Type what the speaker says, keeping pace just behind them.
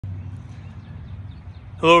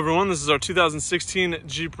Hello everyone, this is our 2016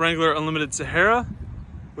 Jeep Wrangler Unlimited Sahara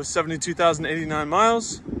with 72,089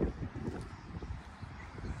 miles.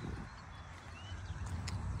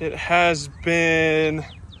 It has been,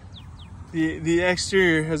 the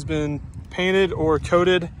exterior has been painted or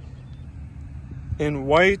coated in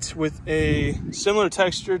white with a similar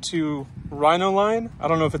texture to Rhino line. I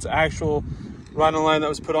don't know if it's actual Rhino line that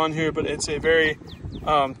was put on here, but it's a very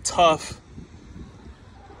tough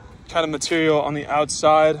kind of material on the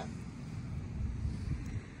outside.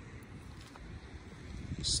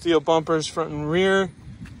 Steel bumpers front and rear,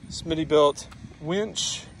 Smitty built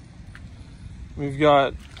winch. We've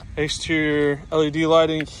got exterior LED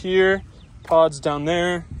lighting here, pods down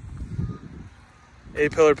there,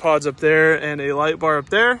 A-pillar pods up there, and a light bar up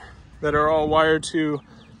there that are all wired to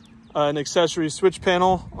an accessory switch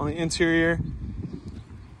panel on the interior.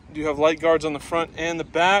 You have light guards on the front and the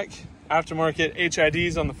back. Aftermarket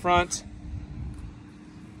HIDs on the front.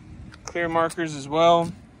 Clear markers as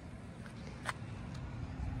well.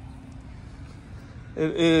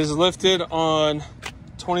 It is lifted on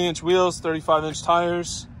 20-inch wheels, 35-inch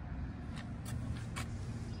tires.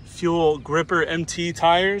 Fuel gripper MT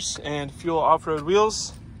tires and fuel off-road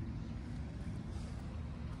wheels.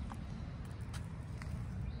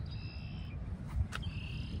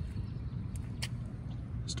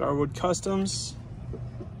 Starwood Customs.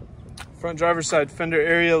 Front driver's side fender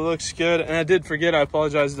area looks good. And I did forget, I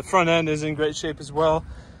apologize, the front end is in great shape as well.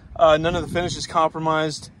 None of the finish is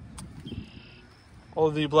compromised. All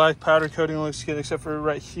of the black powder coating looks good except for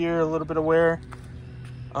right here, a little bit of wear.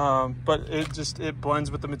 But it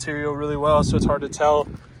blends with the material really well, so it's hard to tell.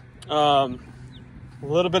 A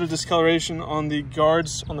little bit of discoloration on the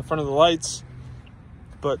guards on the front of the lights,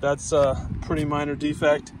 but that's a pretty minor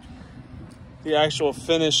defect. The actual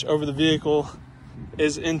finish over the vehicle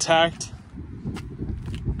is intact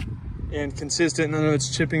and consistent. None of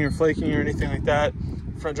it's chipping or flaking or anything like that.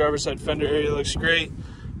 Front driver's side fender area looks great.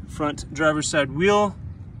 Front driver's side wheel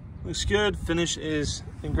looks good. Finish is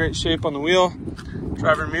in great shape on the wheel.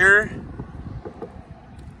 Driver mirror,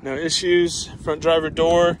 no issues. Front driver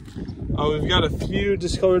door, we've got a few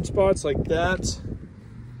discolored spots like that.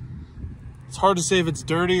 It's hard to say if it's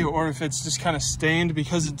dirty or if it's just kind of stained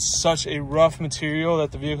because it's such a rough material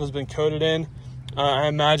that the vehicle's been coated in. I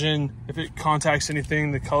imagine if it contacts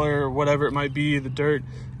anything, the color or whatever it might be, the dirt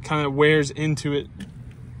kind of wears into it.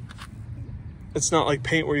 It's not like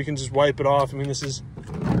paint where you can just wipe it off. I mean, it's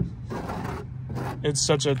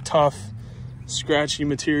such a tough, scratchy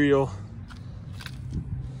material.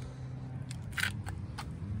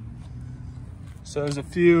 So there's a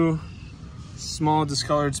few small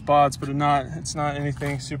discolored spots, but it's not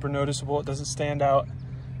anything super noticeable. It doesn't stand out.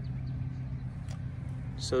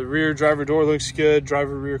 So the rear driver door looks good.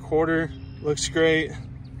 Driver rear quarter looks great.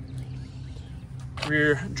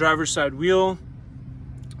 Rear driver's side wheel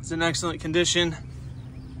is in excellent condition.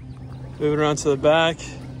 Moving around to the back.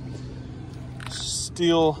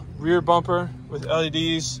 Steel rear bumper with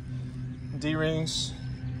LEDs, D-rings,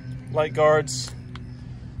 light guards,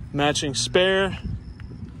 matching spare,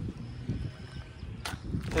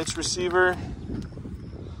 hitch receiver,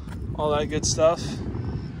 all that good stuff.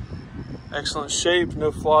 Excellent shape, no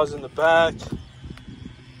flaws in the back.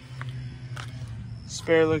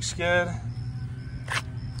 Spare looks good.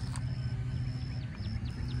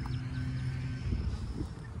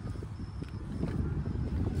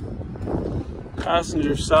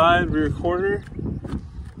 Passenger side, rear quarter,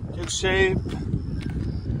 good shape.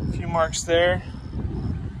 A few marks there.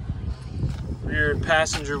 Rear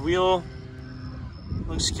passenger wheel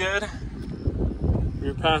looks good.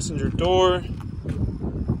 Rear passenger door.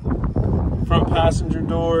 Front passenger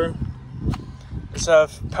door. Let's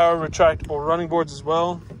have power retractable running boards as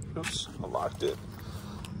well. Oops, I locked it.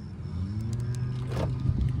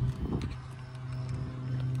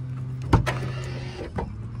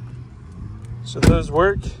 So those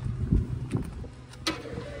work.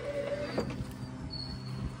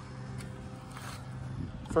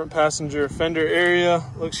 Front passenger fender area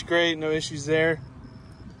looks great, no issues there.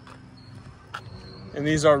 And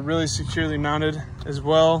these are really securely mounted as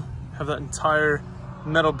well. Have that entire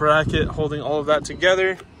metal bracket holding all of that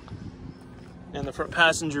together. And the front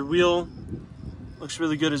passenger wheel looks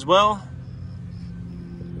really good as well.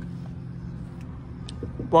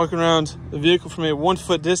 Walking around the vehicle from a 1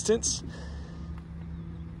 foot distance.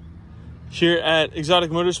 Here at Exotic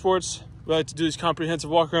Motorsports, we like to do these comprehensive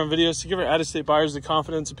walk around videos to give our out-of-state buyers the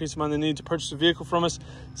confidence and peace of mind they need to purchase a vehicle from us,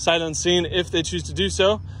 sight unseen, if they choose to do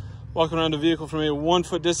so. Walking around a vehicle from a 1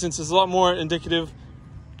 foot distance is a lot more indicative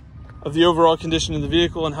of the overall condition of the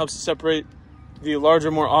vehicle and helps to separate the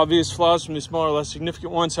larger, more obvious flaws from the smaller, less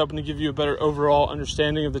significant ones, helping to give you a better overall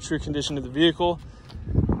understanding of the true condition of the vehicle.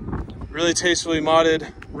 Really tastefully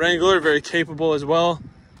modded Wrangler, very capable as well.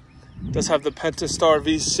 Does have the Pentastar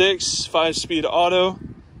V6 5-speed auto.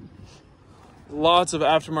 Lots of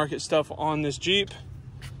aftermarket stuff on this Jeep.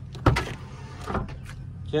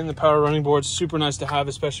 Again, the power running board's super nice to have,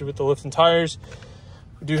 especially with the lifting tires.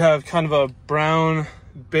 We do have kind of a brown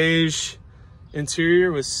beige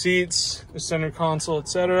interior with seats, the center console,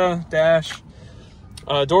 etc. Dash.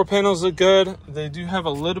 Door panels look good. They do have a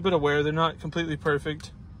little bit of wear. They're not completely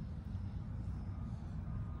perfect.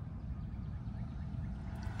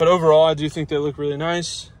 But overall, I do think they look really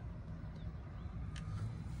nice.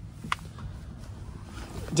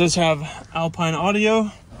 It does have Alpine audio.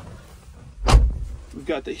 We've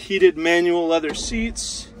got the heated manual leather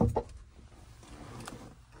seats.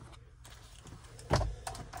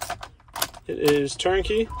 It is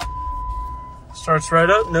turnkey. Starts right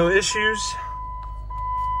up, no issues.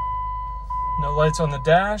 No lights on the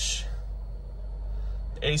dash.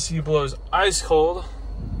 The AC blows ice cold.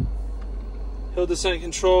 Hill descent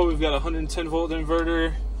control, we've got a 110 volt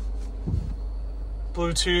inverter,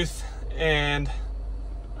 Bluetooth, and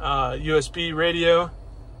USB radio.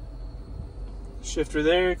 Shifter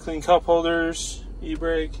there, clean cup holders,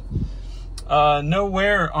 e-brake. No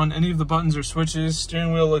wear on any of the buttons or switches.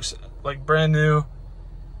 Steering wheel looks like brand new.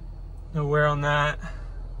 No wear on that.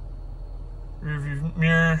 Rear view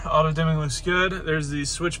mirror, auto dimming looks good. There's the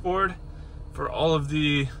switchboard for all of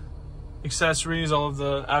the accessories, all of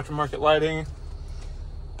the aftermarket lighting.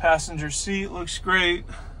 Passenger seat looks great.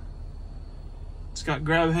 It's got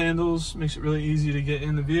grab handles, makes it really easy to get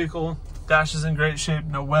in the vehicle. Dash is in great shape,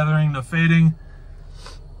 no weathering, no fading.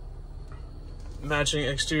 Matching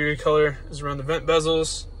exterior color is around the vent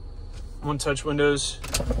bezels. One-touch windows.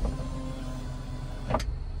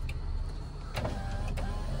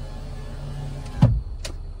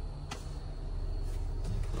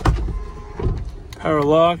 Power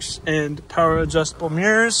locks and power adjustable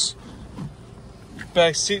mirrors.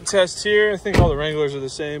 Back seat test here. I think all the Wranglers are the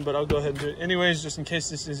same, but I'll go ahead and do it anyways, just in case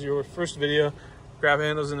this is your first video. Grab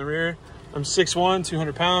handles in the rear. I'm 6'1",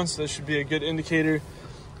 200 pounds, so this should be a good indicator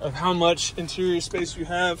of how much interior space you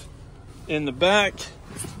have in the back.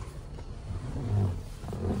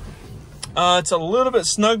 It's a little bit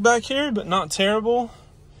snug back here, but not terrible.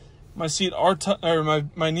 My seat are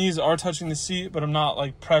my knees are touching the seat, but I'm not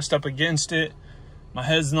like pressed up against it. My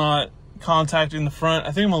head's not contacting the front.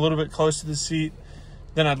 I think I'm a little bit close to the seat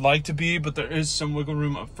than I'd like to be, but there is some wiggle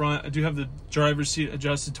room up front. I do have the driver's seat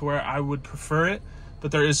adjusted to where I would prefer it,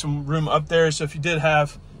 but there is some room up there. So if you did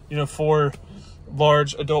have, 4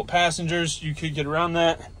 large adult passengers, you could get around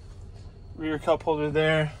that. Rear cup holder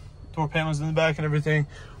there. Door panels in the back and everything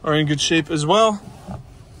are in good shape as well.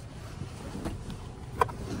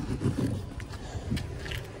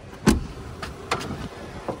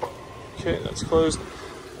 Okay, that's closed.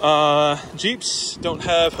 Jeeps don't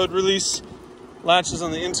have hood release latches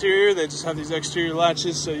on the interior. They just have these exterior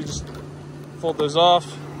latches, so you just fold those off.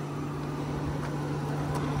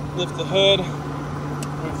 Lift the hood,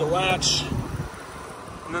 move the latch,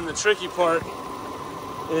 and then the tricky part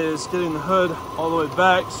is getting the hood all the way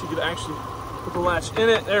back so you could actually put the latch in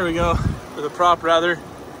it. There we go, or the prop rather.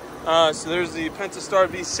 So there's the Pentastar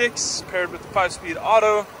V6 paired with the 5-speed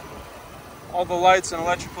auto. All the lights and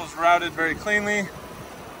electricals routed very cleanly.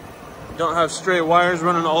 Don't have stray wires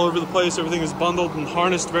running all over the place. Everything is bundled and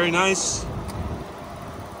harnessed very nice.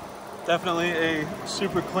 Definitely a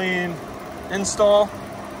super clean install.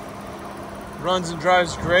 Runs and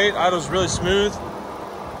drives great. Idle's really smooth.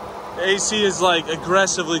 The AC is like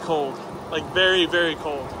aggressively cold, like very, very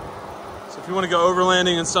cold. So if you want to go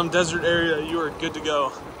overlanding in some desert area, you are good to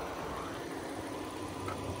go.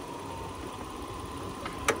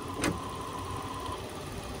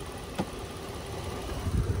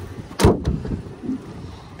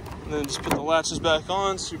 And then just put the latches back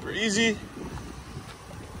on, super easy.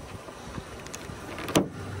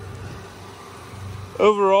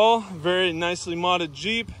 Overall, very nicely modded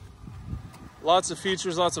Jeep. Lots of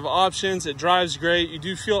features, lots of options. It drives great. You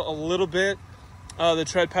do feel a little bit the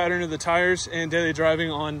tread pattern of the tires and daily driving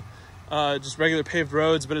on just regular paved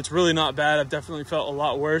roads, but it's really not bad. I've definitely felt a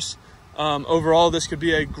lot worse. Overall, this could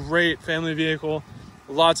be a great family vehicle.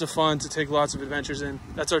 Lots of fun to take lots of adventures in.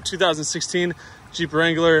 That's our 2016 Jeep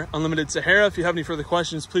Wrangler Unlimited Sahara. If you have any further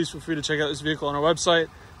questions, please feel free to check out this vehicle on our website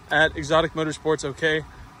at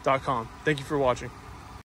exoticmotorsportsok.com. Thank you for watching.